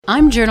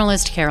I'm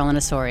journalist Carolyn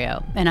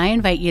Osorio, and I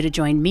invite you to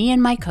join me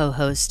and my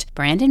co-host,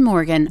 Brandon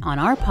Morgan, on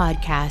our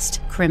podcast,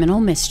 Criminal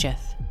Mischief.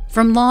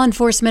 From law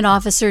enforcement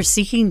officers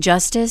seeking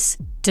justice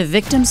to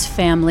victims'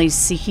 families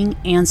seeking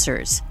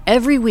answers,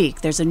 every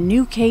week there's a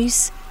new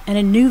case and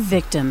a new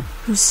victim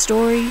whose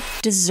story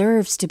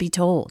deserves to be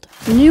told.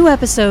 New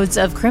episodes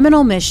of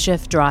Criminal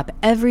Mischief drop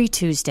every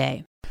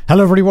Tuesday.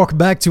 Hello everybody, welcome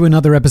back to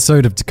another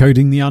episode of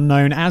Decoding the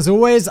Unknown. As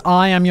always,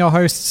 I am your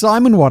host,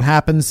 Simon. What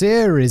happens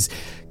here is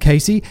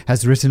Katie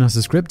has written us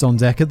a script on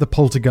Decker, the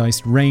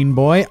Poltergeist Rain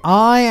Boy.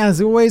 I, as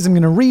always, am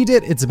going to read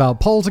it. It's about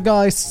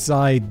poltergeists.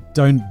 I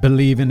don't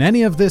believe in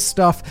any of this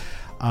stuff.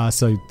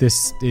 So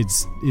this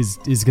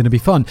is going to be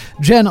fun.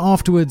 Jen,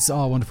 afterwards,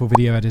 our wonderful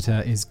video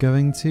editor, is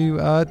going to,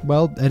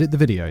 edit the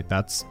video.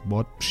 That's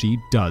what she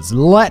does.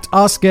 Let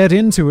us get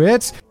into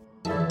it.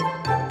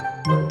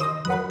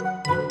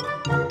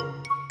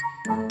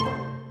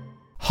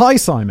 Hi,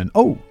 Simon.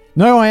 Oh,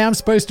 no, I am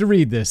supposed to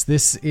read this.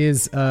 This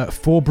is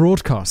for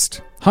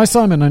broadcast. Hi,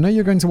 Simon. I know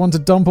you're going to want to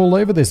dump all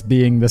over this,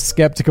 being the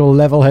skeptical,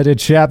 level-headed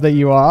chap that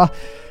you are.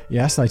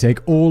 Yes, I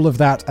take all of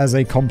that as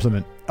a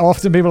compliment.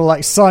 Often people are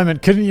like, Simon,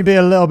 couldn't you be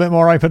a little bit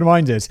more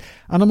open-minded?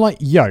 And I'm like,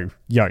 yo.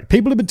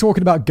 People have been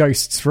talking about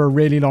ghosts for a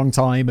really long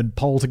time and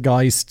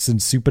poltergeists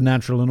and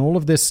supernatural and all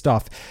of this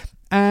stuff.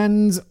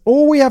 And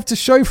all we have to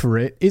show for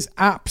it is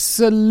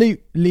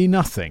absolutely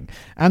nothing.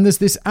 And there's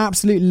this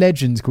absolute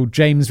legend called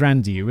James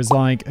Randi, who was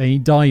like, he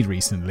died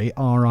recently,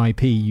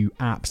 R.I.P., you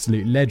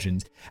absolute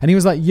legend. And he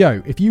was like,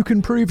 yo, if you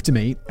can prove to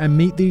me and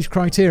meet these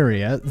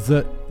criteria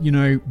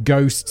that,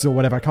 ghosts or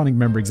whatever, I can't even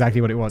remember exactly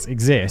what it was,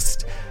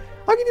 exist,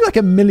 I'll give you like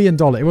 $1 million.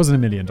 It wasn't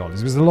 $1 million,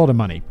 it was a lot of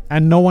money.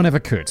 And no one ever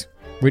could,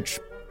 which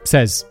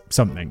says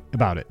something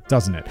about it,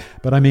 doesn't it?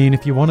 But I mean,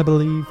 if you want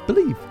to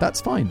believe,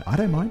 that's fine. I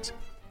don't mind.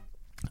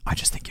 I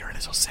just think you're a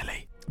little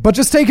silly. But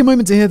just take a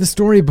moment to hear the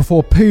story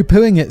before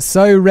poo-pooing it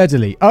so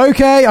readily.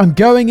 Okay, I'm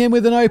going in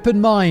with an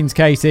open mind,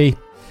 Katie.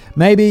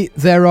 Maybe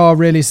there are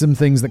really some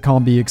things that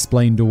can't be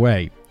explained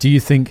away. Do you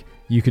think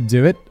you could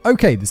do it?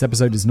 Okay, this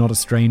episode is not a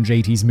strange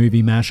 80s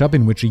movie mashup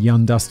in which a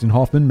young Dustin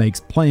Hoffman makes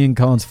playing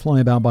cards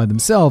fly about by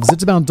themselves.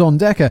 It's about Don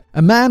Decker,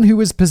 a man who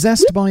was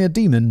possessed by a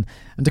demon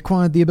and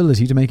acquired the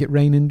ability to make it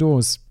rain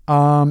indoors.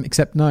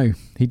 Except no,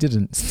 he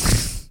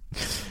didn't.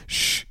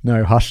 Shh,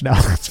 no, hush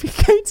now.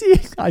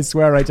 Katie, I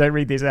swear I don't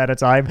read these ahead of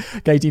time.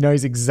 Katie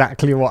knows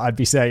exactly what I'd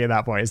be saying at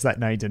that point. It's like,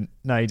 no, you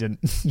didn't.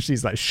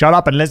 She's like, shut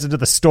up and listen to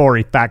the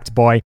story, fact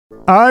boy.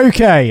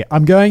 Okay,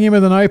 I'm going in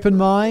with an open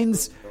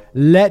mind.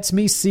 Let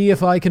me see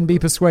if I can be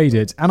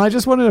persuaded. And I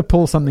just wanted to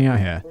pull something out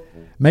here.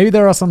 Maybe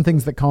there are some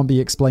things that can't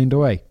be explained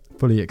away.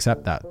 Fully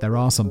accept that. There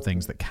are some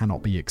things that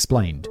cannot be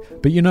explained.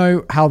 But you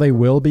know how they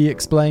will be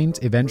explained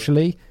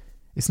eventually?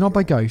 It's not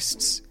by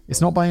ghosts.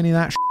 It's not by any of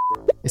that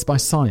shit. It's by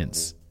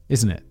science.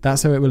 Isn't it?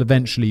 That's how it will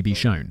eventually be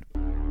shown.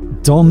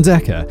 Don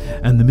Decker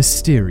and the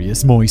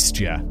Mysterious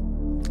Moisture.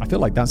 I feel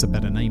like that's a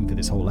better name for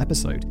this whole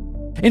episode.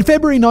 In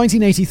February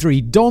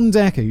 1983, Don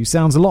Decker, who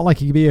sounds a lot like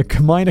he could be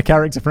a minor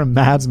character from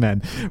Mad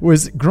Men,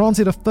 was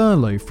granted a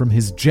furlough from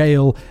his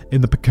jail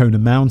in the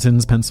Pecona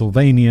Mountains,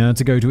 Pennsylvania,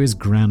 to go to his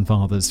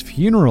grandfather's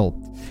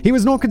funeral. He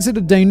was not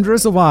considered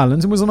dangerous or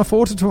violent and was on a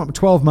 4 to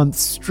 12-month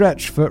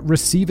stretch for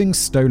receiving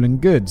stolen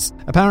goods.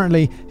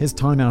 Apparently, his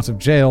time out of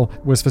jail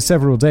was for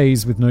several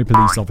days with no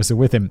police officer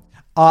with him.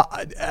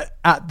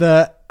 At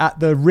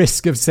the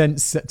risk of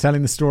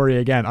telling the story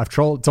again, I've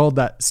told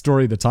that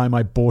story the time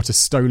I bought a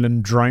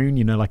stolen drone,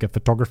 like a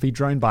photography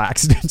drone by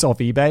accident off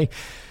eBay.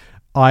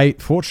 I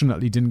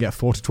fortunately didn't get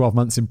 4 to 12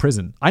 months in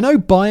prison. I know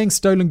buying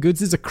stolen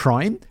goods is a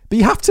crime, but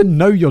you have to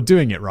know you're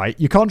doing it right.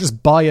 You can't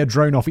just buy a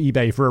drone off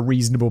eBay for a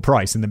reasonable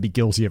price and then be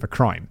guilty of a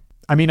crime.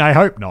 I mean, I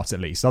hope not, at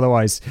least.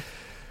 Otherwise,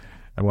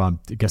 well,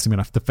 I guess I'm going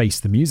to have to face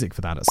the music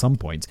for that at some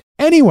point.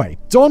 Anyway,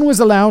 Don was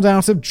allowed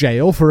out of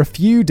jail for a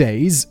few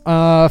days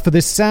for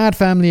this sad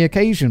family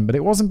occasion, but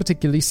it wasn't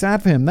particularly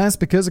sad for him. That's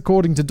because,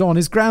 according to Don,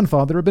 his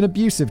grandfather had been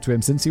abusive to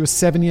him since he was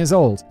 7 years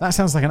old. That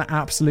sounds like an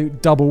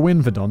absolute double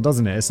win for Don,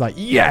 doesn't it? It's like,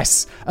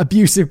 yes,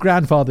 abusive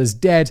grandfather's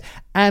dead,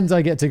 and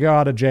I get to go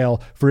out of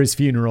jail for his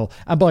funeral.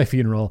 And by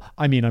funeral,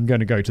 I mean I'm going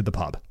to go to the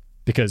pub.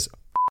 Because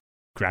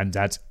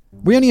granddad.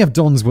 We only have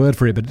Don's word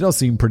for it, but it does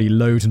seem pretty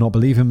low to not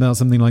believe him about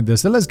something like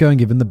this, so let's go and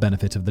give him the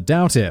benefit of the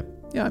doubt here.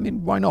 Yeah, I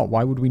mean, why not?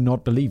 Why would we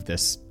not believe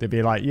this? They'd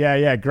be like,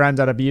 yeah,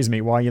 granddad abused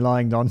me. Why are you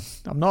lying, Don?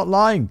 I'm not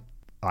lying.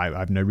 I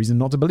have no reason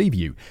not to believe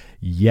you.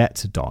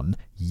 Yet, Don.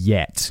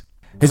 Yet.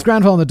 His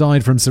grandfather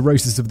died from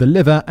cirrhosis of the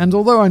liver, and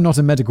although I'm not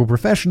a medical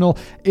professional,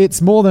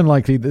 it's more than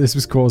likely that this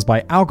was caused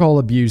by alcohol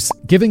abuse,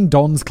 giving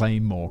Don's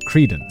claim more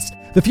credence.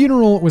 The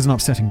funeral was an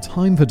upsetting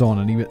time for Don,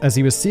 and as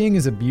he was seeing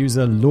his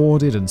abuser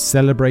lauded and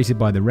celebrated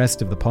by the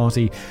rest of the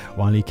party,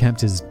 while he kept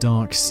his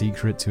dark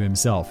secret to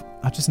himself.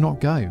 I'd just not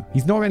go.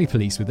 He's not got any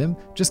police with him.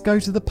 Just go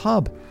to the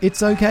pub.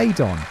 It's okay,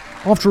 Don.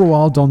 After a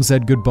while, Don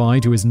said goodbye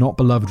to his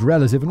not-beloved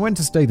relative and went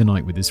to stay the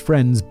night with his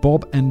friends,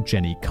 Bob and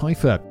Jenny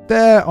Kiefer.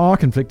 There are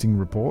conflicting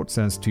reports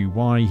as to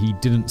why he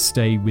didn't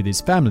stay with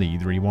his family.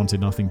 Either he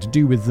wanted nothing to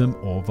do with them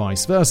or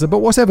vice versa, but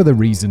whatever the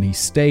reason, he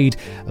stayed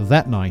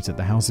that night at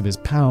the house of his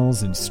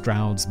pals in Stroud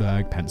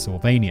Stroudsburg,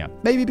 Pennsylvania.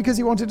 Maybe because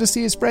he wanted to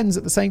see his friends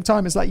at the same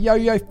time. It's like,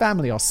 yo,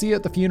 family, I'll see you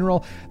at the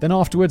funeral. Then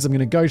afterwards, I'm going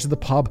to go to the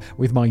pub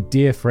with my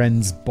dear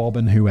friends Bob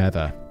and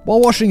whoever.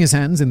 While washing his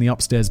hands in the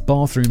upstairs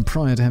bathroom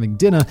prior to having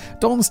dinner,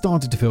 Don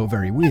started to feel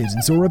very weird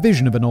and saw a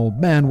vision of an old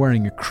man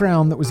wearing a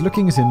crown that was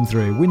looking at him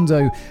through a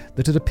window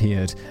that had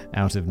appeared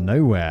out of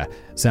nowhere.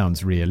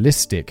 Sounds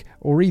realistic,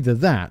 or either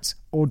that,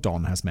 or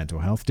Don has mental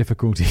health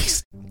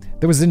difficulties.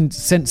 There was a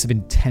sense of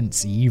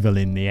intense evil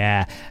in the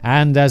air,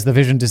 and as the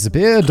vision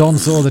disappeared, Don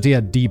saw that he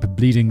had deep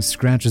bleeding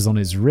scratches on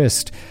his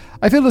wrist.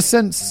 I feel a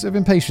sense of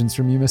impatience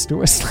from you, Mr.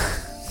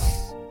 Whistler.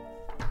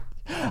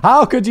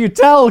 How could you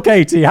tell,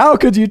 Katie? How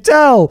could you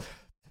tell?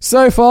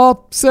 So far,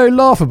 so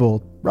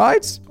laughable,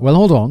 right? Well,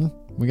 hold on.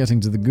 We're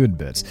getting to the good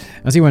bit.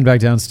 As he went back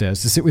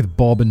downstairs to sit with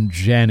Bob and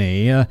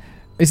Jenny,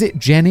 is it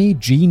Jenny?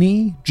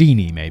 Jeannie?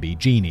 Jeannie, maybe.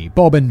 Jeannie.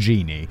 Bob and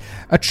Jeannie.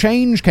 A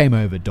change came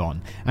over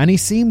Don, and he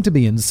seemed to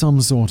be in some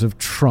sort of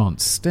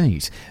trance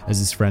state. As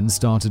his friends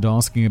started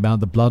asking about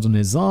the blood on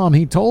his arm,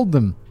 he told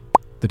them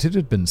that it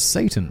had been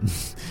Satan,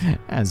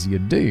 as you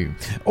do.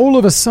 All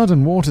of a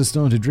sudden, water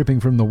started dripping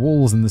from the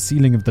walls and the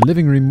ceiling of the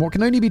living room, what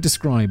can only be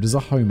described as a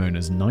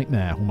homeowner's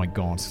nightmare. Oh my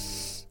god.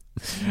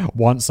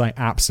 Once I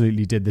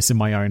absolutely did this in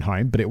my own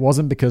home, but it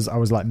wasn't because I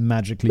was like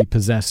magically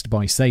possessed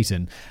by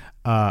Satan.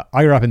 I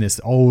grew up in this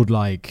old,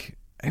 like,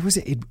 was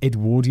it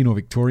Edwardian or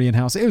Victorian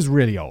house? It was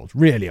really old.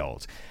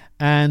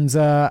 And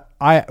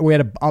we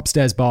had an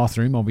upstairs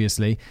bathroom,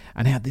 obviously,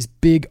 and it had this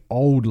big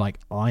old, like,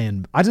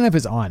 iron. I don't know if it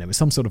was iron. It was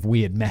some sort of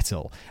weird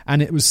metal.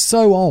 And it was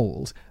so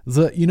old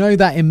that, you know,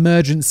 that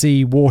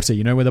emergency water,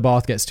 you know, where the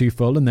bath gets too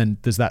full and then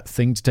there's that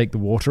thing to take the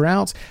water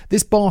out.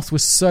 This bath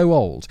was so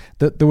old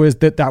that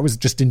that was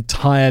just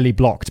entirely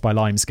blocked by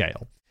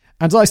limescale.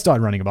 And I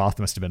started running a bath.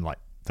 I must have been like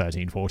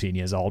 13, 14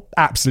 years old.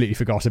 Absolutely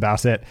forgot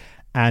about it.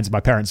 And my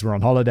parents were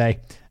on holiday.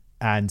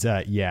 And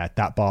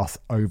that bath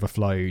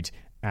overflowed.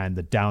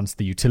 And down to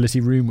the utility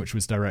room, which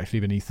was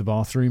directly beneath the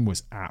bathroom,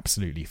 was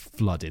absolutely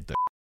flooded the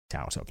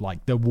out of.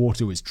 Like, the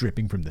water was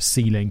dripping from the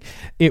ceiling.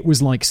 It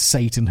was like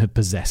Satan had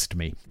possessed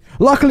me.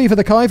 Luckily for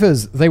the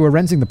Kuifers, they were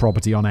renting the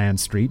property on Ann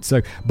Street,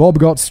 so Bob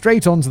got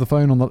straight onto the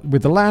phone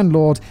with the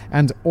landlord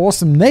and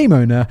awesome name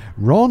owner,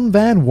 Ron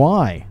Van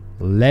Wy.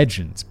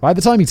 Legend. By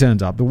the time he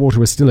turned up, the water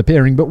was still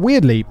appearing, but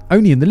weirdly,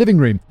 only in the living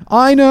room.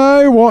 I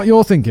know what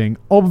you're thinking.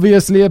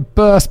 Obviously a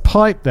burst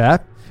pipe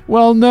there.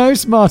 Well, no,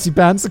 smarty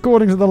pants.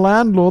 According to the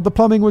landlord, the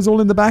plumbing was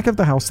all in the back of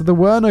the house, so there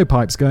were no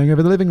pipes going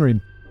over the living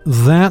room.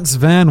 That's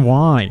Van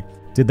Wy.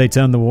 Did they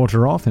turn the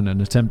water off in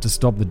an attempt to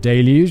stop the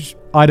deluge?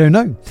 I don't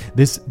know.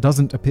 This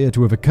doesn't appear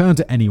to have occurred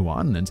to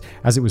anyone, and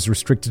as it was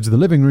restricted to the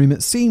living room,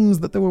 it seems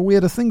that there were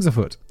weirder things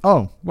afoot.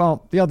 Oh,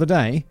 well, the other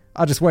day,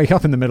 I just wake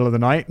up in the middle of the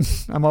night,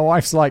 and my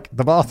wife's like,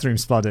 the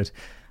bathroom's flooded.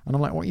 And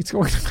I'm like, what are you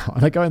talking about?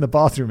 And I go in the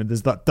bathroom, and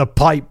there's the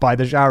pipe by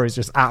the shower is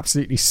just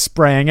absolutely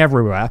spraying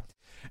everywhere.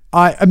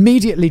 I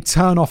immediately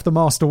turn off the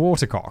master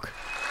watercock.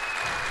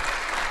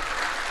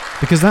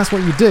 Because that's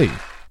what you do.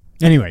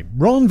 Anyway,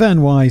 Ron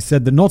Van Wy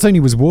said that not only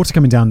was water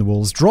coming down the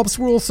walls, drops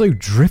were also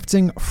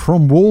drifting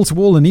from wall to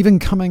wall and even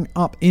coming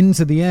up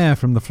into the air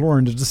from the floor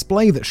in a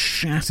display that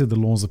shattered the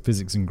laws of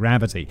physics and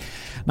gravity.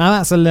 Now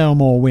that's a little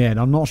more weird.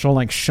 I'm not sure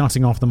like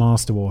shutting off the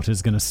master water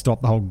is going to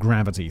stop the whole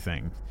gravity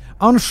thing.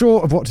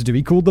 Unsure of what to do,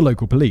 he called the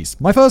local police.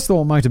 My first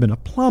thought might have been a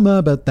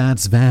plumber, but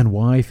that's Van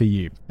Wy for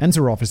you.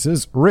 Enter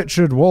officers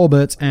Richard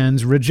Walbert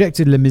and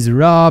rejected Les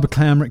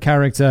Miserables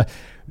character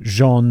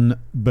Jean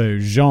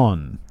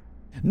Beaujean.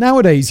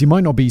 Nowadays, you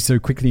might not be so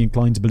quickly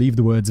inclined to believe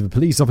the words of a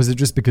police officer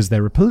just because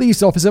they're a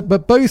police officer,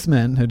 but both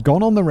men had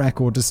gone on the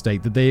record to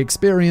state that they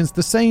experienced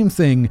the same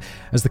thing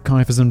as the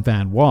Kuifers and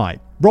Van Wy.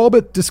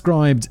 Robert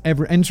described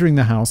entering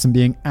the house and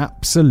being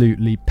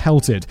absolutely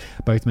pelted.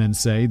 Both men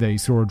say they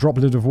saw a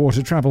droplet of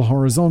water travel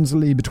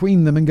horizontally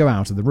between them and go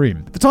out of the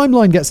room. The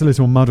timeline gets a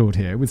little muddled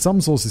here, with some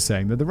sources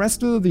saying that the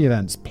rest of the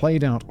events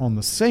played out on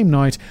the same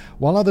night,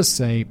 while others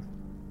say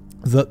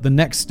that the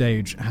next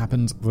stage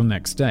happened the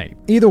next day.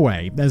 Either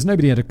way, there's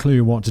nobody had a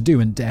clue what to do,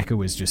 and Decker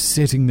was just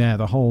sitting there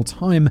the whole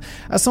time.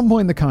 At some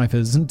point, the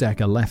Kuifers and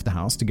Decker left the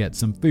house to get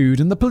some food,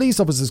 and the police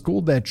officers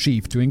called their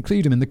chief to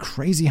include him in the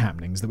crazy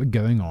happenings that were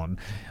going on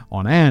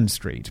Ann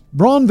Street.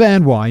 Ron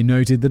Van Wy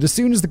noted that as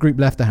soon as the group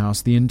left the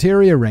house, the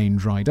interior rain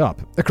dried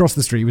up. Across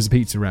the street was a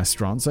pizza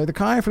restaurant, so the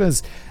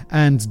Kuifers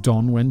and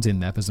Don went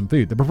in there for some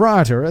food. The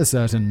proprietor, a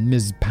certain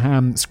Ms.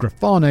 Pam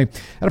Scrofano,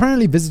 had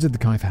apparently visited the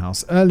Kuifer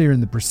house earlier in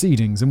the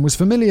proceedings and was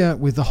familiar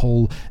with the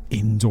whole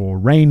indoor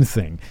rain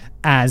thing,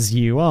 as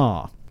you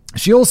are.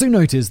 She also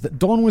noticed that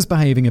Don was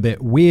behaving a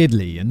bit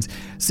weirdly and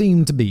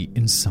seemed to be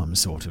in some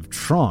sort of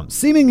trance.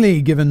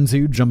 Seemingly given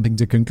to jumping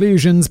to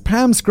conclusions,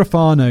 Pam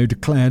Scrofano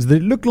declared that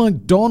it looked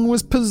like Don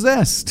was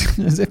possessed.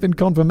 As if in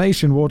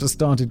confirmation, water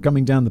started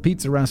coming down the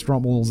pizza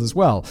restaurant walls as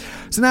well.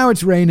 So now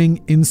it's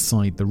raining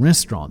inside the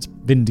restaurant.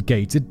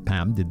 Vindicated,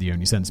 Pam did the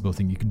only sensible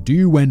thing you could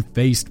do when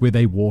faced with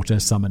a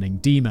water-summoning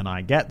demon.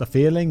 I get the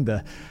feeling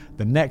the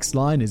next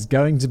line is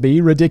going to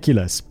be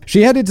ridiculous.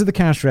 She headed to the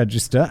cash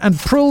register and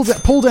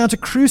pulled out a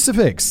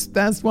crucifix,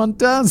 as one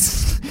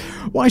does.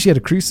 Why she had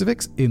a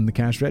crucifix in the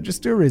cash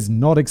register is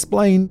not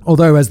explained,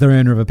 although as the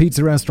owner of a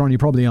pizza restaurant, you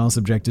probably are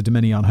subjected to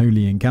many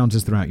unholy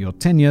encounters throughout your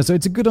tenure, so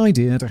it's a good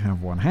idea to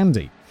have one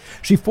handy.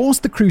 She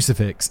forced the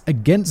crucifix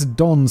against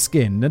Don's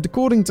skin, and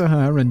according to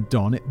her and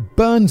Don, it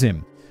burned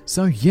him.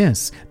 So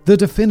yes, the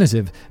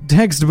definitive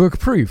textbook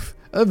proof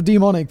of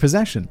demonic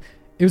possession.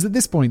 It was at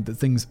this point that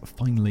things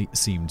finally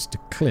seemed to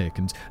click,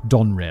 and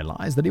Don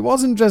realized that he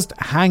wasn't just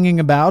hanging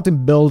about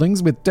in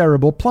buildings with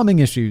terrible plumbing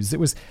issues. It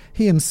was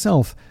he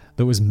himself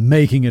that was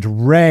making it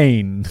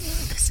rain.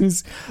 This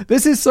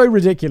is so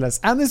ridiculous.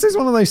 And this is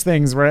one of those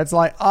things where it's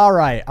like, all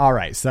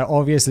right. So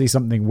obviously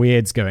something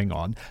weird's going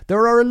on.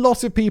 There are a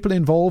lot of people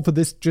involved for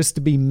this just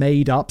to be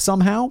made up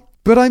somehow.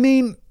 But I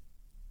mean,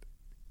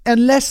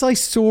 unless I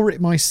saw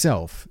it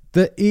myself,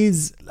 there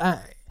is...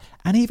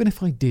 and even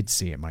if I did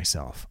see it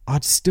myself,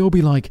 I'd still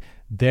be like,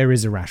 there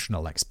is a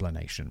rational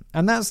explanation.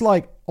 And that's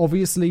like,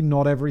 obviously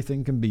not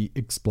everything can be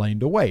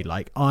explained away.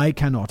 Like, I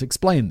cannot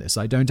explain this.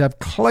 I don't have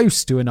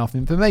close to enough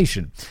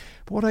information.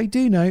 But what I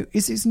do know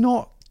is it's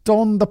not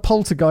Don the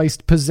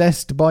poltergeist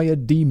possessed by a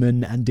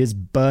demon and is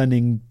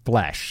burning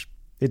flesh.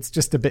 It's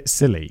just a bit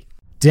silly.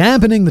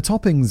 Dampening the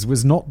toppings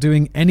was not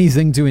doing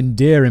anything to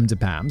endear him to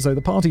Pam, so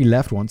the party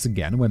left once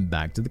again and went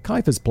back to the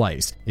Kuiper's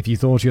place. If you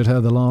thought you had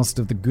heard the last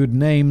of the good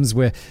names,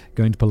 we're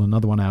going to pull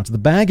another one out of the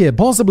bag here,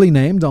 possibly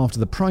named after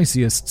the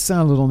priciest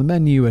salad on the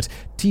menu at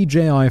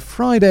TGI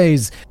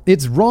Fridays.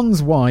 It's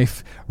Ron's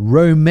wife,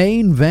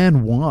 Romaine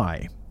Van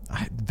Wy.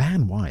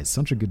 Van Wy is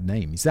such a good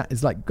name. It's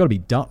like got to be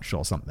Dutch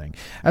or something.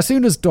 As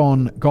soon as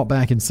Don got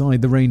back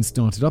inside, the rain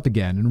started up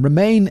again, and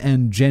Romaine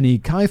and Jenny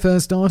Kuiper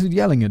started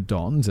yelling at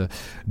Don to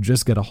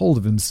just get a hold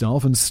of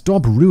himself and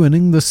stop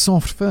ruining the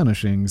soft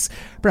furnishings.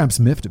 Perhaps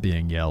miffed at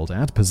being yelled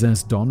at,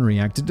 possessed Don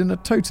reacted in a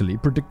totally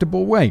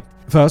predictable way.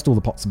 First, all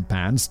the pots and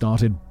pans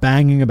started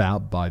banging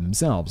about by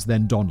themselves.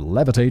 Then Don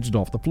levitated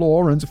off the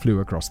floor and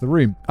flew across the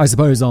room. I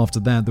suppose after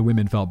that, the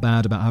women felt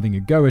bad about having a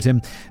go at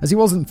him, as he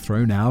wasn't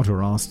thrown out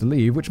or asked to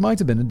leave, which might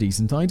have been a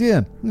decent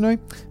idea. You know,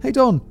 hey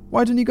Don,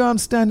 why didn't you go out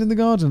and stand in the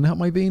garden and help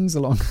my beans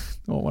along?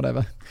 Or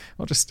whatever.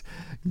 Or just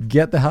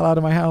get the hell out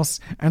of my house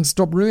and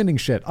stop ruining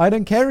shit. I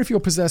don't care if you're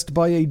possessed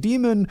by a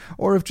demon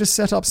or have just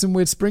set up some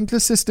weird sprinkler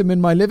system in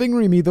my living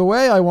room. Either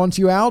way, I want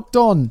you out,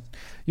 Don.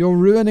 You're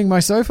ruining my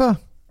sofa.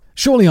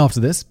 Shortly after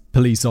this,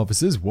 police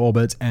officers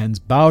Warbert and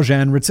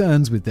Baujan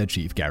returns with their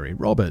chief Gary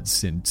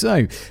Roberts in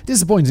tow.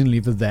 Disappointingly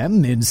for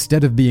them,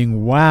 instead of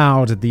being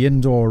wowed at the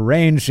indoor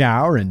rain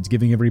shower and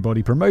giving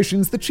everybody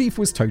promotions, the chief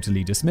was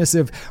totally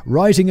dismissive,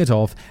 writing it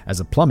off as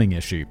a plumbing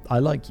issue. I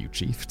like you,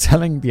 chief,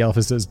 telling the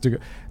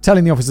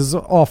officers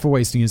off for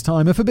wasting his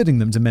time and forbidding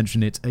them to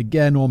mention it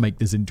again or make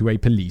this into a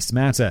police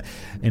matter.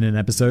 In an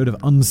episode of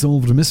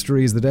Unsolved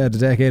Mysteries that aired a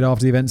decade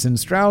after the events in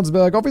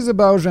Stroudsburg, Officer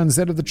Baujan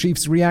said of the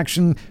chief's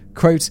reaction,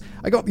 quote,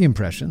 "I got the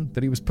impression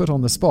that he was put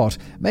on the spot,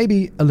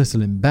 maybe a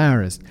little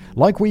embarrassed,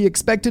 like we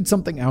expected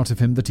something out of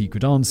him that he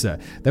could answer.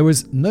 There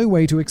was no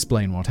way to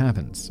explain what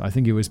happened. I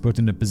think he was put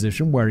in a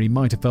position where he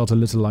might have felt a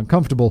little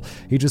uncomfortable.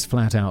 He just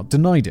flat out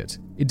denied it.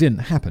 It didn't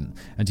happen,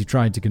 and he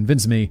tried to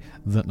convince me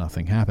that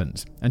nothing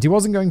happened. And he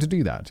wasn't going to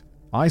do that.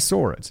 I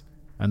saw it,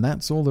 and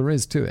that's all there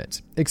is to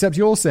it. Except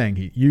you're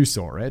saying you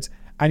saw it,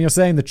 and you're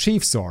saying the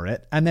chief saw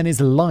it, and then is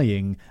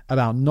lying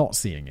about not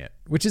seeing it,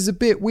 which is a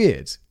bit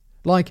weird.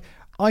 Like,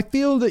 I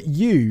feel that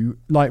you,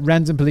 like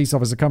random police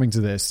officer coming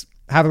to this,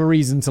 have a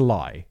reason to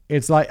lie.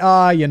 It's like,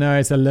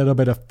 it's a little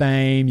bit of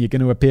fame. You're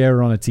going to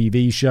appear on a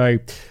TV show.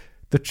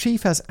 The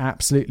chief has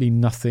absolutely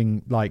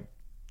nothing, like,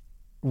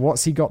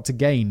 what's he got to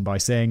gain by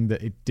saying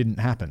that it didn't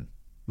happen?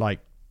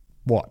 Like,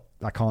 what?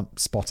 I can't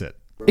spot it.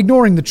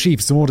 Ignoring the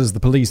chief's orders, the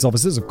police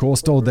officers, of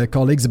course, told their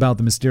colleagues about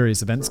the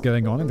mysterious events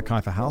going on in the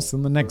Kuiper house,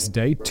 and the next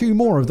day, 2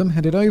 more of them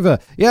headed over.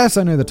 Yes,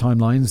 I know the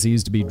timeline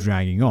seems to be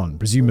dragging on.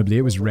 Presumably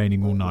it was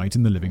raining all night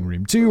in the living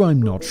room too,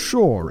 I'm not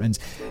sure. And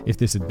if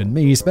this had been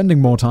me,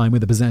 spending more time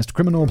with a possessed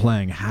criminal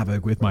playing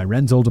havoc with my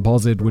rental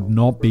deposit would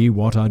not be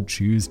what I'd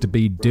choose to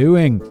be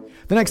doing.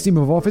 The next team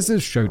of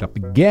officers showed up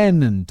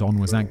again, and Don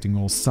was acting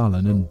all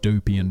sullen and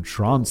dopey and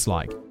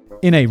trance-like.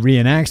 In a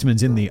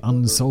reenactment in the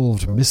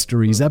Unsolved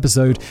Mysteries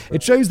episode,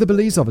 it shows the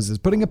police officers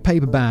putting a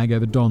paper bag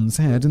over Don's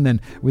head and then,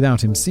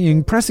 without him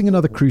seeing, pressing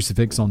another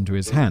crucifix onto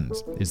his hand.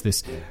 Is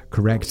this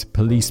correct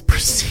police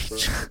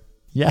procedure?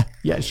 Yeah,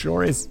 it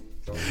sure is.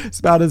 It's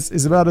about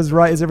as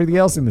right as everything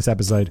else in this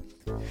episode.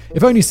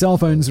 If only cell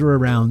phones were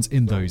around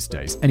in those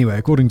days. Anyway,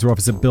 according to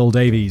Officer Bill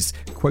Davies,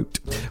 quote,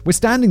 "We're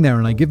standing there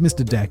and I give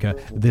Mr. Decker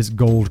this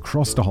gold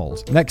cross to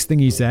hold. Next thing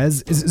he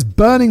says is it's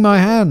burning my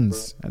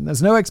hands, and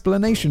there's no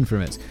explanation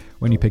from it.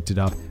 When you picked it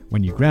up,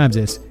 when you grabbed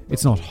it,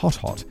 it's not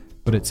hot,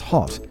 but it's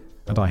hot,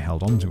 and I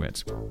held on to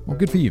it." Well,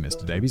 good for you,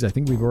 Mr. Davies. I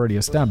think we've already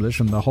established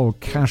from the whole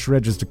cash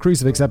register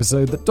crucifix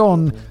episode that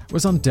Don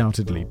was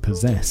undoubtedly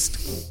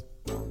possessed.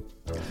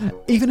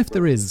 Even if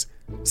there is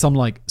some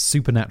like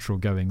supernatural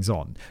goings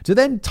on, to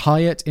then tie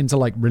it into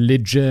like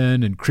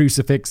religion and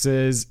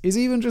crucifixes is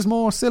even just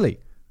more silly.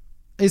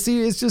 It's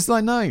just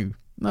like, no,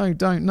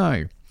 don't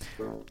know.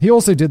 He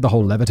also did the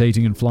whole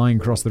levitating and flying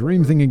across the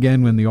room thing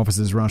again when the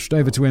officers rushed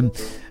over to him,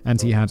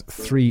 and he had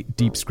 3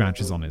 deep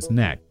scratches on his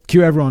neck.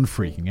 Cue everyone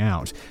freaking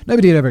out.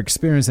 Nobody had ever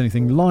experienced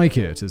anything like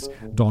it. As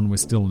Don was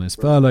still on his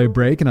furlough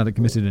break and hadn't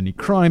committed any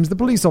crimes, the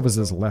police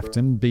officers left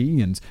him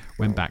be and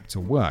went back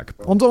to work.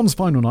 On Don's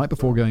final night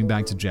before going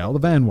back to jail, the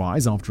Van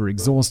Wise, after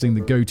exhausting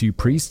the go-to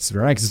priests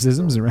for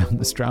exorcisms around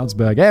the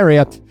Stroudsburg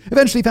area,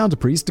 eventually found a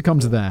priest to come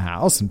to their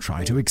house and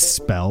try to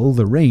expel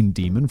the rain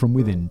demon from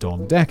within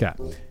Don Decker.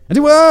 And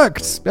it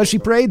worked! As she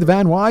prayed, the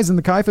Van Wise and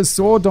the Kaifers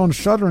saw Don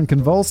shudder and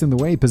convulse in the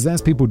way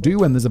possessed people do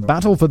when there's a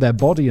battle for their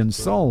body and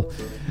soul.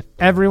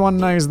 Everyone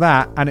knows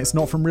that, and it's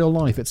not from real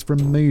life, it's from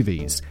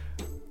movies.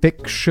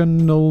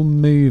 Fictional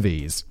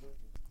movies.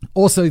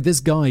 Also, this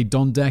guy,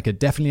 Don Decker,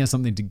 definitely has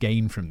something to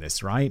gain from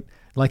this, right?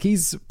 Like,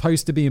 he's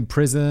supposed to be in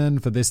prison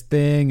for this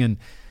thing, and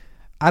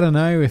I don't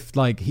know if,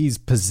 like, he's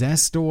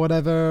possessed or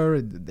whatever.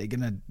 They're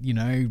gonna,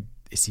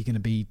 is he gonna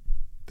be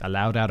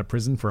allowed out of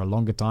prison for a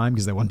longer time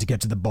because they want to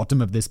get to the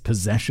bottom of this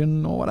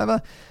possession or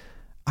whatever?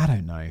 I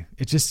don't know.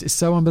 It's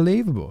so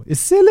unbelievable.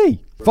 It's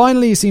silly.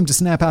 Finally, he seemed to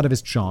snap out of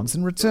his trance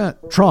and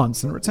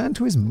return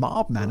to his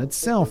mild-mannered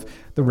self.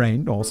 The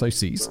rain also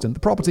ceased, and the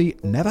property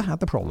never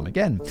had the problem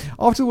again.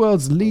 After the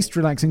world's least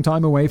relaxing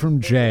time away from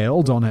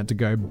jail, Don had to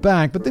go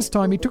back, but this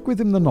time he took with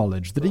him the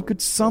knowledge that he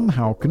could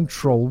somehow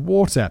control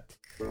water.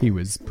 He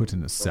was put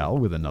in a cell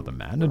with another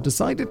man and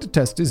decided to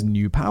test his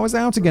new powers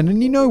out again.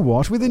 And you know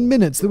what? Within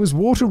minutes, there was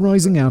water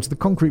rising out of the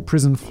concrete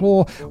prison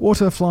floor,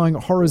 water flying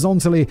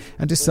horizontally,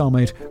 and his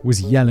cellmate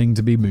was yelling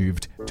to be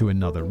moved to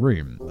another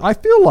room. I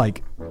feel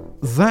like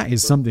that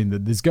is something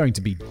that there's going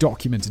to be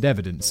documented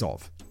evidence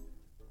of.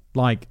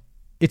 Like,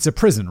 it's a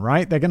prison,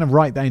 right? They're going to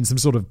write that in some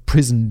sort of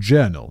prison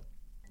journal.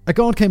 A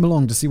guard came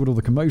along to see what all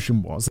the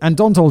commotion was, and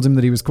Don told him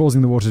that he was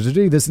causing the water to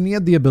do this, and he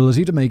had the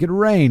ability to make it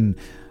rain.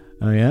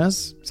 "Oh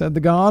yes," said the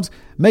guard.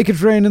 "Make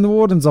it rain in the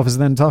warden's office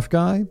then, tough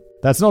guy."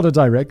 That's not a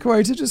direct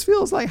quote, it just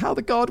feels like how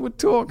the guard would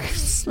talk.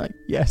 It's like,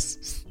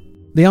 yes.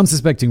 The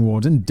unsuspecting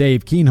warden,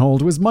 Dave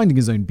Keenhold, was minding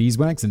his own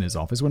beeswax in his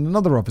office when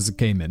another officer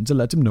came in to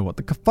let him know what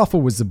the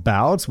kerfuffle was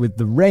about with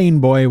the rain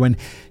boy when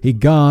he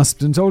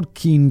gasped and told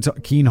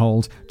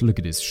Keenhold to look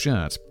at his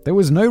shirt. There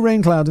was no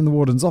rain cloud in the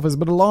warden's office,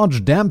 but a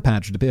large damp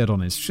patch had appeared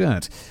on his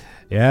shirt.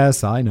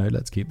 Yes, I know.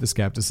 Let's keep the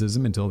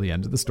skepticism until the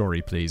end of the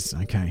story, please.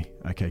 Okay,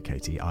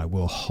 Katie. I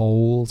will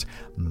hold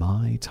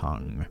my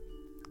tongue.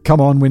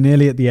 Come on, we're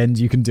nearly at the end.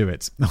 You can do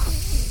it.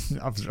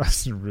 I've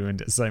just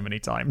ruined it so many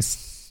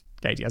times.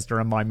 Katie has to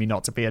remind me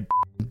not to be a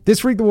This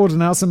freaked the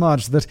warden out so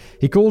much that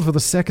he called for the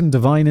second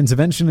divine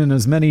intervention in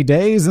as many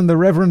days, and the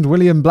Reverend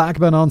William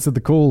Blackburn answered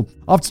the call.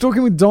 After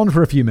talking with Don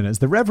for a few minutes,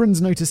 the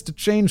Reverend noticed a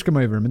change come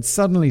over him and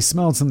suddenly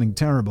smelled something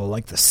terrible,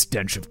 like the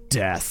stench of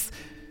death.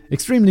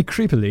 Extremely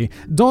creepily,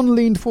 Don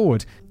leaned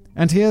forward,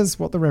 and here's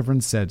what the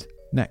Reverend said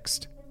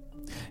next.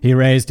 He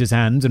raised his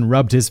hand and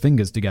rubbed his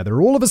fingers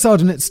together. All of a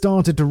sudden, it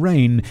started to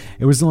rain.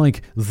 It was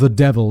like the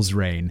devil's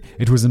rain.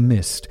 It was a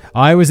mist.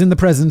 I was in the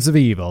presence of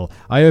evil.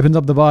 I opened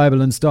up the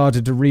Bible and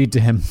started to read to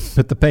him,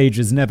 but the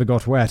pages never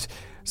got wet.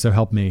 So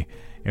help me.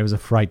 It was a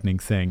frightening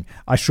thing.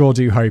 I sure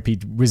do hope he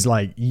was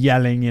like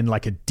yelling in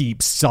like a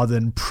deep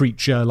southern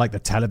preacher, like the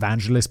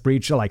televangelist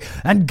preacher, like,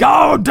 "And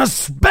God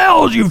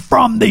dispel you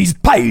from these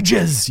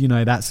pages!" You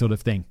know, that sort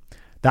of thing.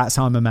 That's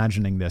how I'm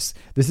imagining this.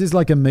 This is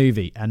like a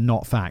movie and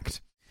not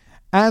fact.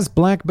 As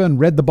Blackburn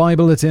read the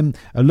Bible at him,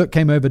 a look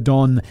came over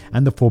Don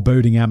and the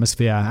foreboding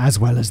atmosphere, as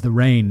well as the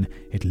rain.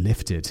 It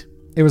lifted.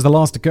 It was the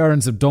last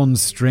occurrence of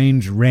Don's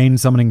strange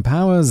rain-summoning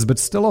powers, but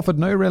still offered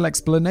no real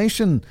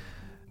explanation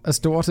as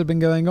to what had been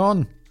going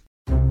on.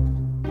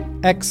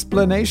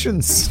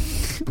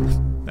 Explanations.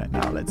 But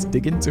now let's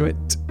dig into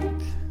it.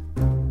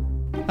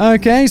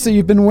 Okay, so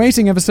you've been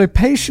waiting ever so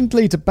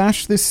patiently to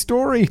bash this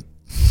story.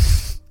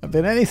 I've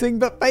been anything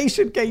but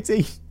patient,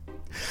 Katie.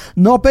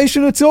 Not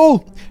patient at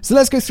all. So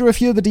let's go through a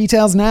few of the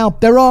details now.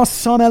 There are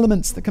some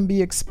elements that can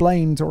be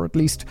explained, or at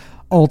least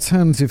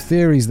alternative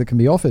theories that can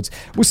be offered.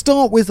 We'll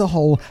start with the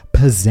whole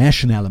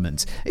possession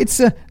element. It's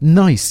a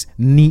nice,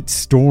 neat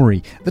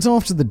story that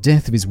after the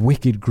death of his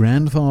wicked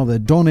grandfather,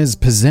 Don is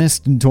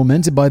possessed and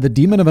tormented by the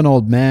demon of an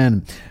old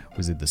man.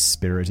 Was it the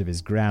spirit of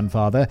his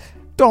grandfather?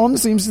 Don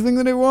seems to think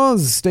that it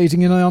was,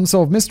 stating in an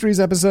Unsolved Mysteries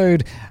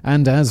episode,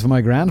 "And as for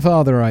my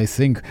grandfather, I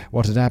think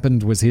what had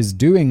happened was his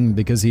doing.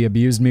 Because he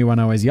abused me when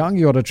I was young,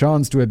 he got a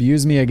chance to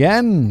abuse me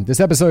again." This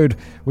episode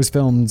was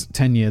filmed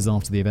 10 years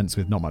after the events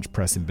with not much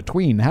press in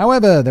between.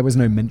 However, there was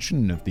no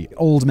mention of the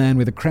old man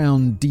with a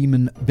crown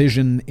demon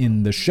vision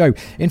in the show.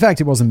 In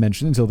fact, it wasn't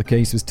mentioned until the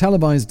case was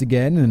televised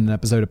again in an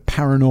episode of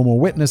Paranormal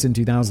Witness in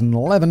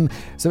 2011,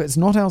 so it's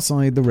not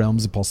outside the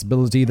realms of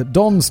possibility that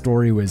Don's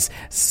story was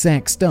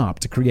sexed up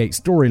to create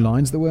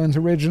storylines that weren't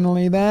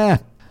originally there.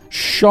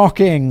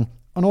 Shocking.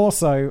 And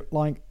also,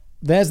 like,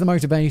 there's the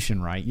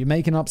motivation, right? You're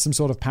making up some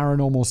sort of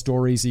paranormal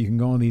story so you can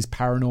go on these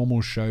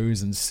paranormal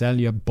shows and sell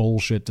your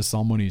bullshit to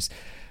someone who's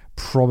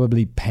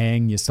probably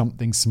paying you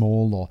something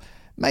small, or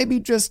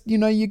maybe just,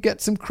 you get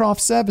some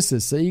craft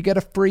services so you get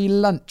a free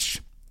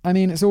lunch. I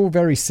mean, it's all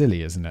very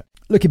silly, isn't it?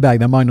 Looking back,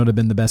 that might not have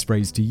been the best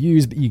phrase to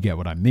use, but you get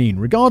what I mean.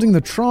 Regarding the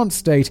trance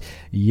state,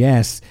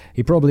 yes,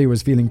 he probably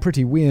was feeling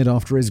pretty weird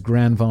after his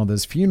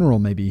grandfather's funeral.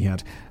 Maybe he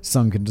had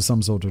sunk into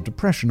some sort of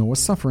depression or was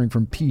suffering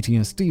from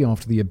PTSD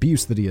after the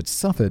abuse that he had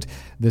suffered.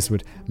 This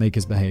would make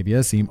his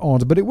behavior seem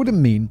odd, but it wouldn't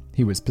mean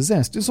he was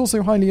possessed. It's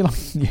also highly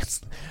likely, yes.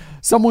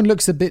 Someone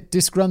looks a bit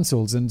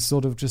disgruntled and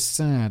sort of just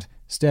sad.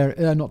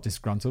 Not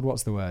disgruntled,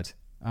 what's the word?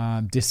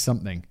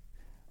 Something.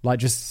 Like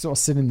just sort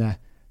of sitting there,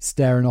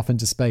 staring off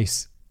into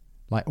space.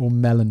 Like, all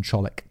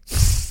melancholic.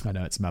 I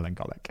know it's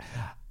melancholic.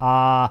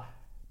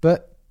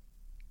 But,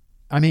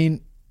 I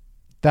mean,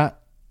 that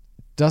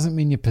doesn't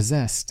mean you're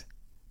possessed,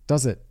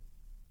 does it?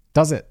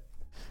 Does it?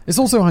 It's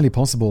also highly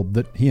possible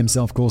that he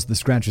himself caused the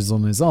scratches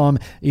on his arm,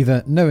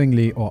 either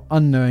knowingly or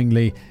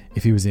unknowingly,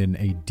 if he was in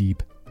a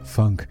deep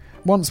funk.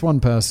 Once one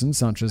person,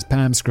 such as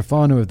Pam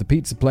Scrofano of the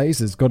pizza place,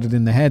 has got it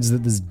in their heads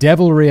that there's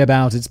devilry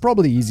about, it's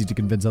probably easy to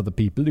convince other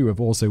people who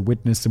have also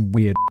witnessed some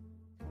weird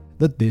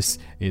that this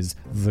is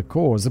the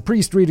cause. A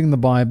priest reading the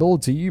Bible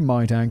to you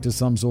might act as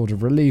some sort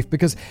of relief,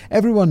 because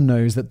everyone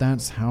knows that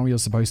that's how you're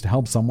supposed to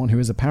help someone who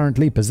is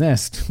apparently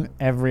possessed.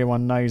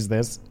 Everyone knows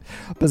this.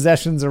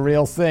 Possession's a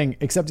real thing,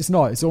 except it's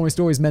not. It's almost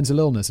always mental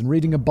illness, and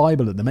reading a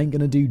Bible at them ain't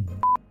gonna do.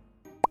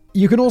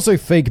 You can also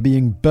fake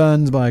being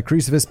burned by a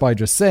crucifix by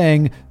just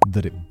saying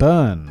that it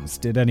burns.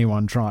 Did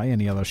anyone try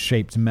any other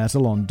shaped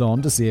metal on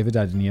Don to see if it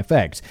had any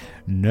effect?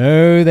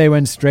 No, they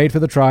went straight for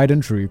the tried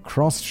and true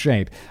cross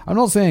shape. I'm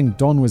not saying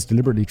Don was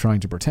deliberately trying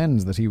to pretend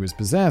that he was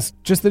possessed,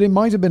 just that it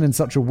might have been in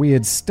such a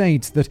weird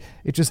state that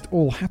it just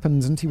all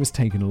happened and he was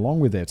taken along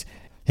with it.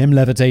 Him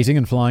levitating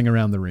and flying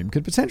around the room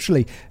could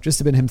potentially just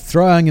have been him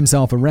throwing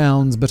himself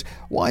around, but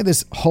why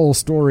this whole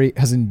story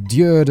has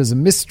endured as a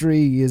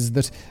mystery is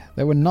that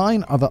there were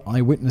 9 other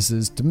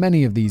eyewitnesses to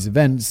many of these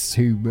events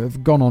who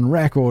have gone on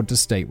record to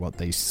state what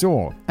they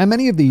saw. And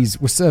many of these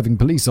were serving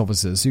police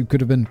officers who could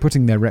have been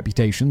putting their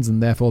reputations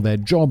and therefore their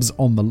jobs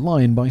on the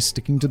line by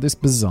sticking to this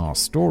bizarre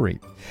story.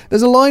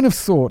 There's a line of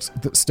thought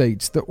that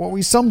states that what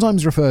we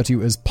sometimes refer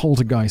to as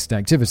poltergeist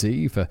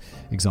activity, for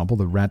example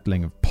the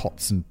rattling of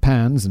pots and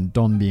pans and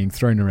Don being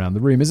thrown around the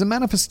room, is a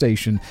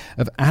manifestation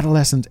of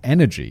adolescent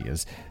energy,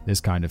 as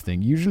this kind of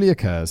thing usually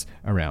occurs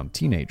around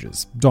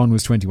teenagers. Don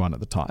was 21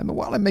 at the time, and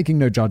while I'm making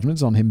no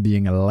judgments on him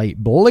being a late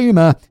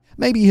bloomer,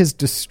 maybe his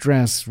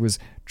distress was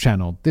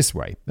channeled this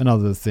way.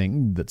 Another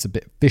thing that's a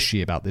bit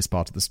fishy about this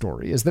part of the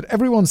story is that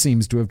everyone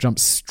seems to have jumped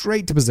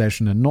straight to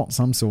possession and not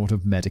some sort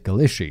of medical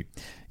issue.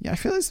 Yeah, I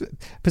feel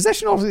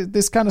possession of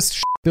this kind of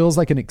feels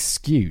like an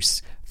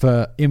excuse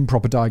for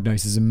improper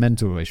diagnosis and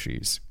mental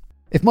issues.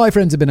 If my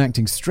friend had been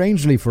acting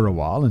strangely for a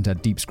while and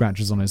had deep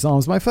scratches on his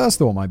arms, my first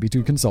thought might be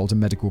to consult a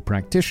medical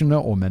practitioner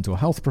or mental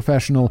health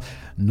professional,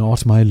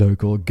 not my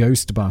local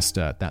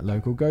Ghostbuster. That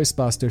local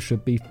Ghostbuster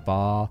should be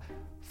far,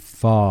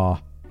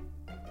 far,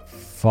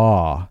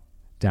 far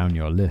down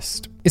your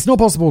list. It's not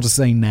possible to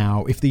say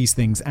now if these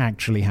things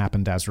actually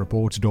happened as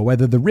reported or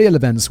whether the real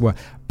events were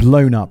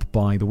blown up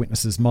by the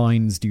witnesses'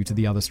 minds due to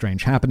the other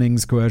strange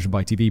happenings, coercion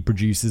by TV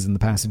producers and the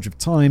passage of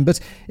time, but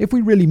if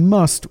we really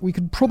must, we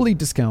could probably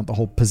discount the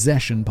whole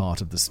possession part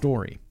of the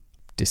story.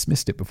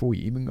 Dismissed it before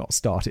you even got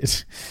started.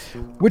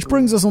 Which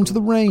brings us on to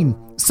the rain.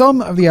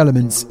 Some of the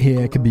elements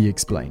here can be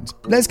explained.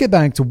 Let's get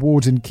back to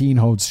Warden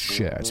Keenhold's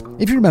shirt.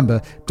 If you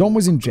remember, Don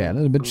was in jail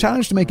and had been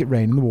challenged to make it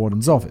rain in the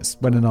warden's office.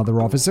 When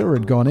another officer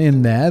had gone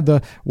in there,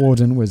 the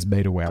warden was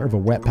made aware of a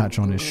wet patch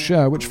on his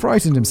shirt, which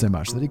frightened him so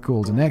much that he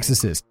called an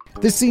exorcist.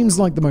 This seems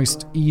like the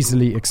most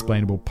easily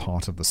explainable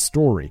part of the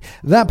story.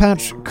 That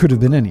patch could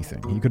have been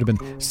anything. He could have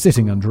been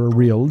sitting under a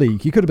real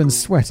leak. He could have been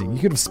sweating. He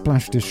could have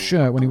splashed his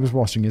shirt when he was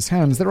washing his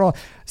hands. There are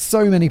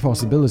so many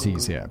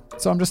possibilities here.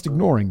 So I'm just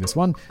ignoring this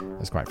one,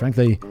 as quite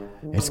frankly,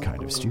 it's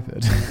kind of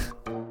stupid.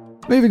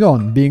 Moving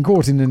on, being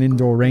caught in an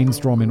indoor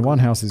rainstorm in one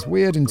house is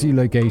weird, in 2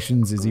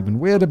 locations is even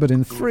weirder, but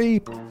in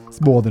 3,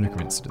 it's more than a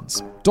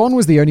coincidence. Don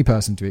was the only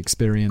person to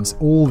experience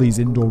all these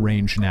indoor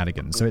rain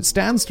shenanigans, so it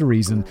stands to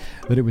reason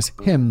that it was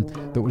him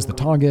that was the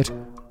target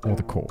or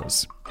the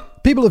cause.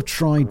 People have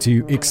tried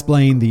to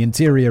explain the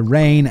interior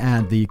rain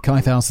at the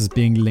Kythe House as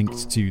being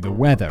linked to the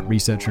weather.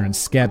 Researcher and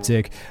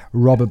skeptic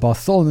Robert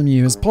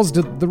Bartholomew has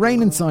posited the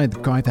rain inside the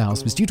Kythe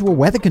House was due to a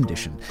weather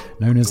condition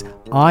known as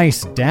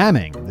ice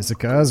damming. This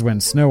occurs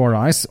when snow or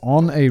ice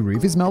on a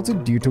roof is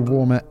melted due to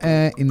warmer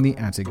air in the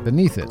attic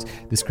beneath it.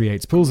 This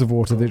creates pools of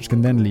water which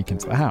can then leak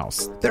into the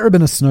house. There had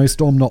been a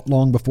snowstorm not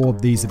long before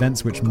these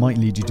events, which might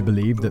lead you to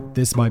believe that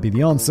this might be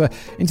the answer,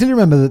 until you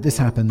remember that this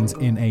happened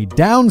in a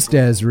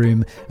downstairs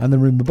room and the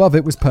room above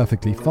it was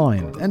perfectly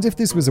fine. And if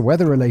this was a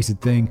weather-related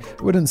thing,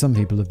 wouldn't some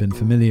people have been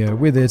familiar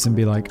with it and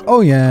be like,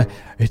 oh yeah,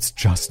 it's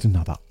just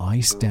another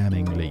ice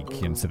damming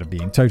leak, instead of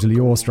being totally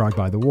awestruck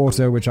by the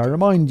water, which I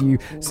remind you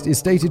is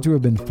stated to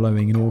have been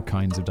flowing in all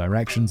kinds of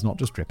directions, not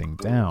just dripping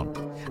down.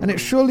 And it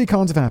surely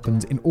can't have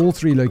happened in all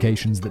 3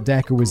 locations that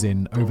Decker was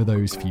in over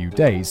those few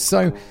days.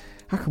 So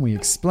how can we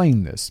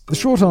explain this? The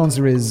short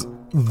answer is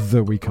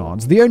that we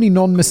can't. The only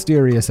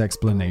non-mysterious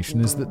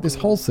explanation is that this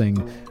whole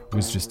thing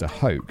was just a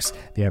hoax.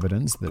 The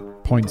evidence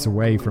that points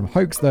away from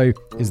hoax, though,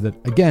 is that,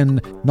 again,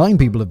 9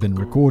 people have been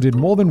recorded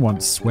more than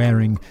once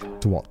swearing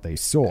to what they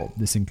saw.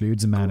 This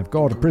includes a man of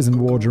God, a prison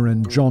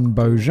warden, John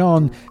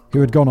Beaujean, who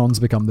had gone on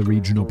to become the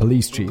regional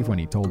police chief when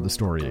he told the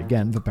story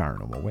again for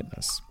Paranormal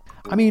Witness.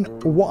 I mean,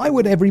 why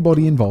would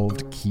everybody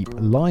involved keep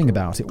lying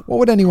about it? What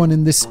would anyone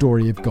in this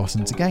story have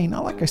gotten to gain?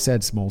 Now, like I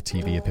said, small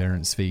TV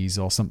appearance fees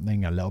or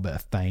something, a little bit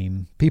of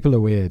fame. People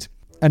are weird.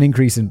 An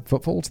increase in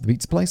footfall to the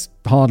pizza place?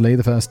 Hardly.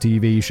 The first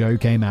TV show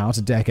came out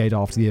a decade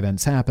after the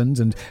events happened,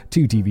 and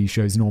 2 TV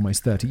shows in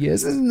almost 30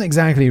 years isn't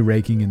exactly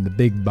raking in the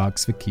big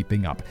bucks for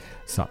keeping up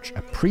such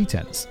a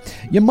pretense.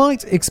 You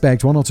might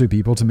expect 1 or 2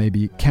 people to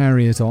maybe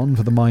carry it on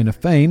for the minor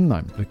fame.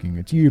 I'm looking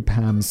at you,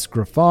 Pam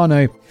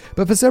Scrofano.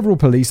 But for several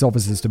police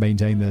officers to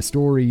maintain their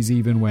stories,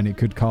 even when it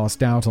could cast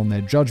doubt on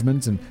their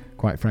judgment and,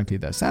 quite frankly,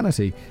 their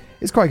sanity,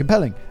 is quite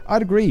compelling.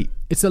 I'd agree.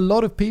 It's a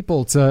lot of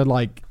people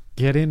to,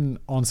 get in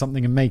on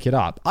something and make it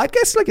up. I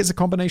guess it's a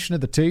combination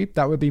of the two.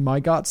 That would be my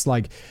guts.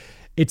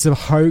 It's a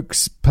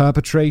hoax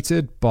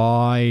perpetrated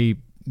by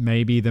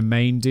maybe the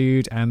main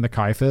dude and the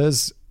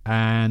Kaifers,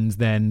 and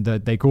then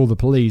they call the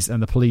police,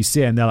 and the police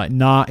see it and they're like,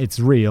 nah, it's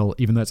real,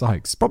 even though it's a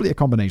hoax. Probably a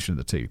combination of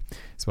the two,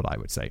 is what I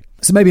would say.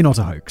 So maybe not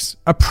a hoax.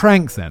 A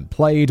prank then,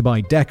 played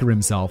by Decker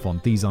himself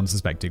on these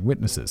unsuspecting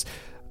witnesses.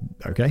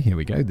 Okay, here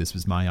we go. This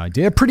was my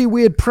idea. Pretty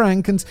weird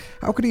prank, and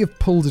how could he have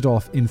pulled it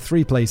off in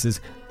 3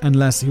 places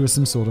unless he was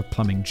some sort of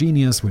plumbing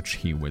genius, which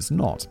he was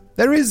not?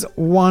 There is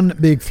one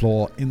big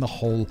flaw in the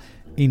whole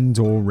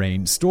indoor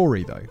rain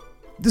story, though.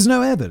 There's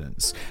no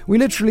evidence. We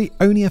literally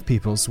only have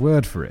people's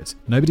word for it.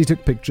 Nobody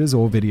took pictures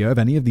or video of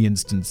any of the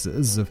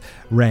instances of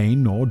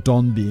Rain or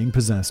Don being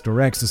possessed or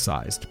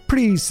exorcised.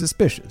 Pretty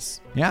suspicious,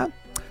 yeah?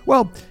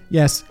 Well,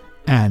 yes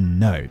and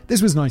no.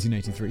 This was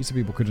 1983, so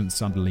people couldn't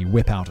suddenly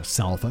whip out a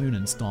cell phone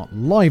and start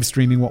live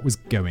streaming what was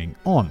going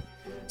on.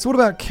 So what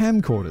about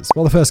camcorders?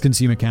 Well, the first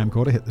consumer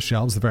camcorder hit the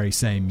shelves the very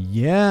same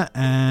year,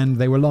 and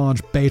they were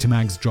large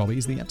Betamax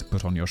jobbies that you had to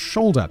put on your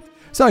shoulder.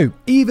 So,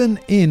 even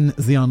in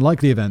the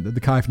unlikely event that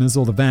the Kaifners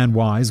or the Van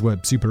Wys were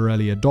super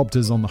early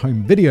adopters on the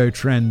home video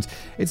trend,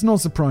 it's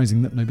not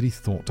surprising that nobody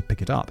thought to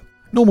pick it up.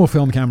 Normal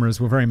film cameras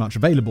were very much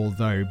available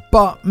though,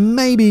 but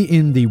maybe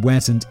in the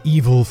wet and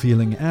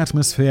evil-feeling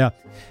atmosphere,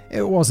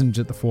 it wasn't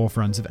at the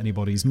forefront of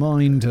anybody's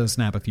mind to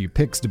snap a few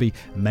pics to be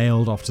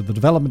mailed off to the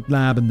development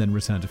lab and then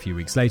returned a few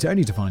weeks later,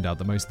 only to find out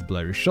that most of the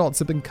blurry shots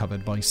had been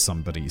covered by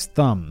somebody's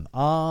thumb.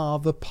 Ah,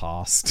 the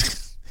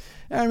past.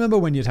 I remember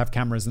when you'd have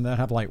cameras and they'd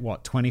have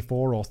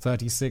 24 or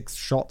 36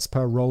 shots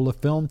per roll of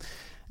film.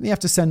 And you have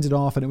to send it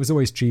off, and it was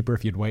always cheaper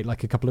if you'd wait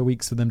a couple of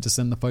weeks for them to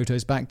send the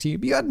photos back to you.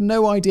 But you had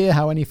no idea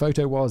how any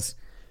photo was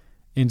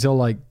until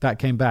that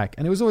came back.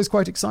 And it was always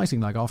quite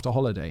exciting, after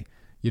holiday.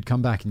 You'd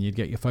come back and you'd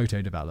get your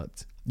photos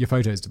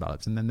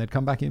developed, and then they'd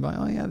come back and you'd be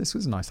like, oh yeah, this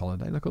was a nice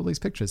holiday. Look at all these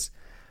pictures.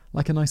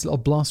 Like a nice little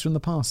blast from the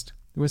past.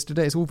 Whereas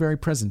today it's all very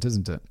present,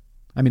 isn't it?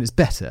 I mean, it's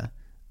better.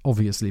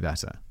 Obviously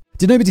better.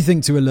 Did nobody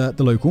think to alert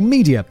the local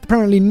media?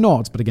 Apparently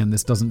not, but again,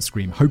 this doesn't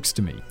scream hoax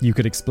to me. You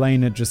could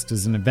explain it just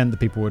as an event that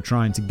people were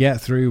trying to get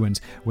through and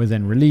were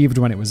then relieved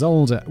when it was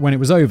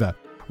over.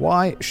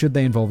 Why should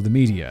they involve the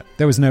media?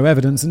 There was no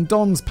evidence, and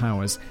Don's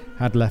powers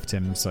had left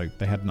him, so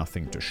they had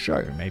nothing to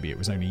show. Maybe it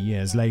was only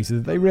years later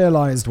that they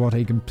realized what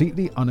a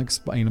completely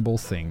unexplainable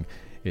thing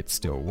it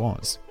still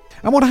was.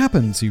 And what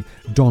happened to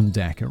Don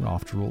Decker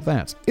after all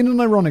that? In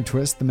an ironic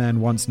twist, the man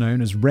once known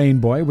as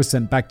Rainboy was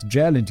sent back to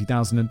jail in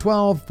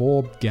 2012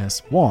 for, guess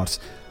what?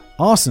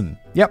 Arson.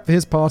 Yep, for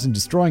his part in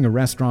destroying a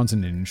restaurant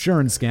and an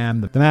insurance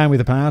scam. The man with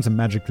the power to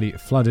magically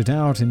flood it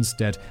out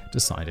instead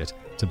decided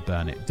to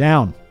burn it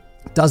down.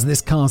 Does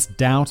this cast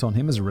doubt on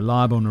him as a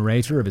reliable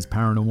narrator of his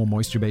paranormal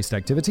moisture-based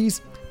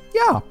activities?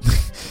 Yeah.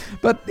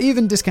 But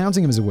even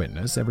discounting him as a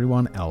witness,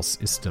 everyone else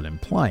is still in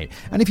play.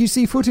 And if you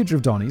see footage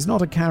of Don, he's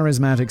not a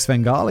charismatic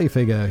Svengali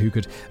figure who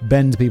could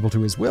bend people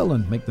to his will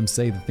and make them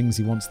say the things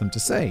he wants them to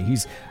say.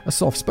 He's a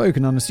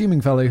soft-spoken,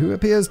 unassuming fellow who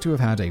appears to have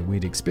had a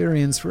weird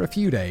experience for a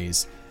few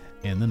days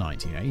in the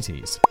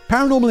 1980s.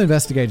 Paranormal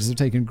investigators have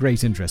taken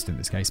great interest in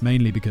this case,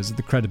 mainly because of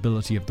the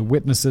credibility of the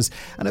witnesses,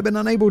 and have been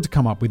unable to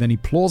come up with any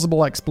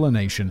plausible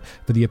explanation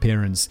for the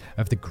appearance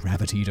of the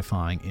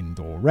gravity-defying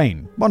indoor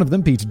rain. One of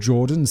them, Peter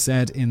Jordan,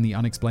 said in the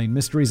Unexplained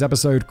Mysteries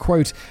episode,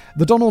 quote,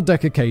 "The Donald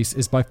Decker case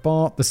is by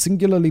far the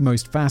singularly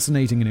most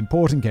fascinating and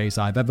important case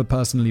I've ever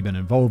personally been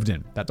involved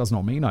in. That does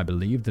not mean I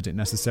believe that it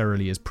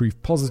necessarily is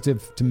proof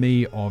positive to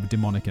me of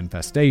demonic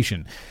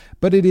infestation.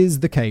 But it is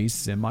the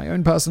case, in my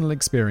own personal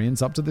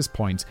experience up to this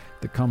point,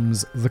 that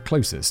comes the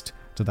closest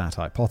to that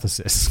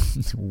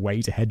hypothesis."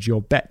 Way to hedge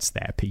your bets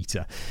there,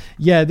 Peter.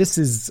 Yeah, if this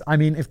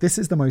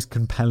is the most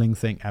compelling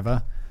thing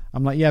ever,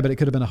 I'm like, yeah, but it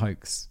could have been a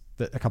hoax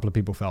that a couple of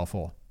people fell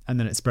for, and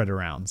then it spread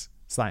around.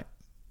 It's like,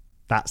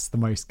 that's the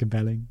most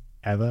compelling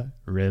ever?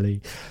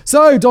 Really?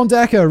 So, Don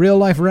Decker,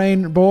 real-life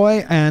rain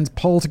boy and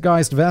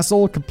poltergeist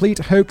vessel, complete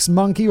hoax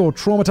monkey or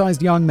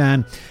traumatized young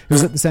man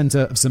who's at the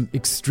center of some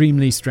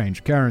extremely strange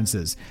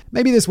occurrences.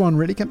 Maybe this one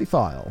really can be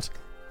filed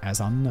as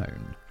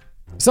unknown.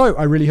 So,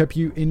 I really hope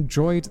you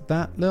enjoyed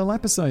that little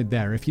episode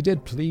there. If you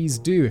did, please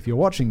do. If you're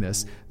watching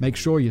this, make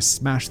sure you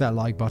smash that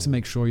like button.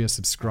 Make sure you're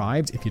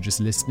subscribed. If you're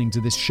just listening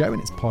to this show in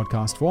its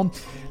podcast form,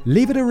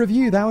 leave it a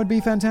review. That would be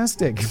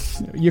fantastic.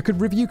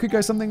 Review could go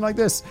something like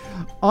this.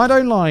 I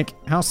don't like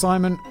how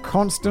Simon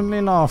constantly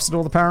laughs at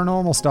all the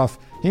paranormal stuff.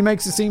 He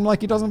makes it seem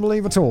like he doesn't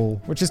believe at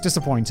all, which is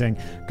disappointing.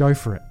 Go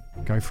for it.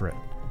 Go for it.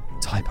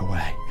 Type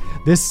away.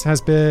 This has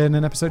been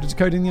an episode of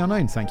Decoding the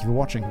Unknown. Thank you for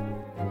watching.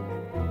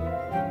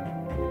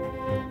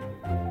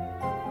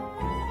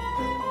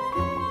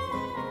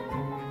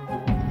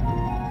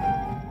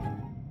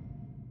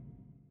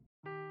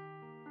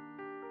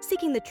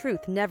 Seeking the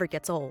truth never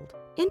gets old.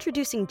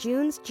 Introducing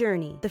June's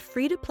Journey, the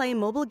free-to-play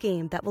mobile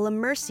game that will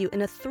immerse you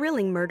in a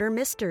thrilling murder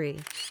mystery.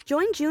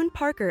 Join June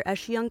Parker as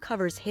she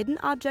uncovers hidden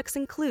objects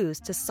and clues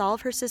to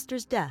solve her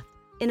sister's death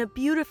in a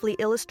beautifully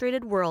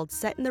illustrated world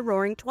set in the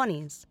Roaring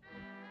 '20s.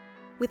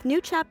 With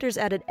new chapters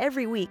added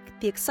every week,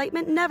 the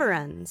excitement never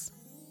ends.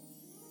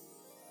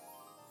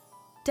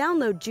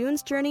 Download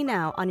June's Journey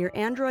now on your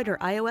Android or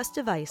iOS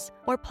device,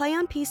 or play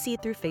on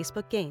PC through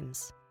Facebook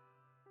Games.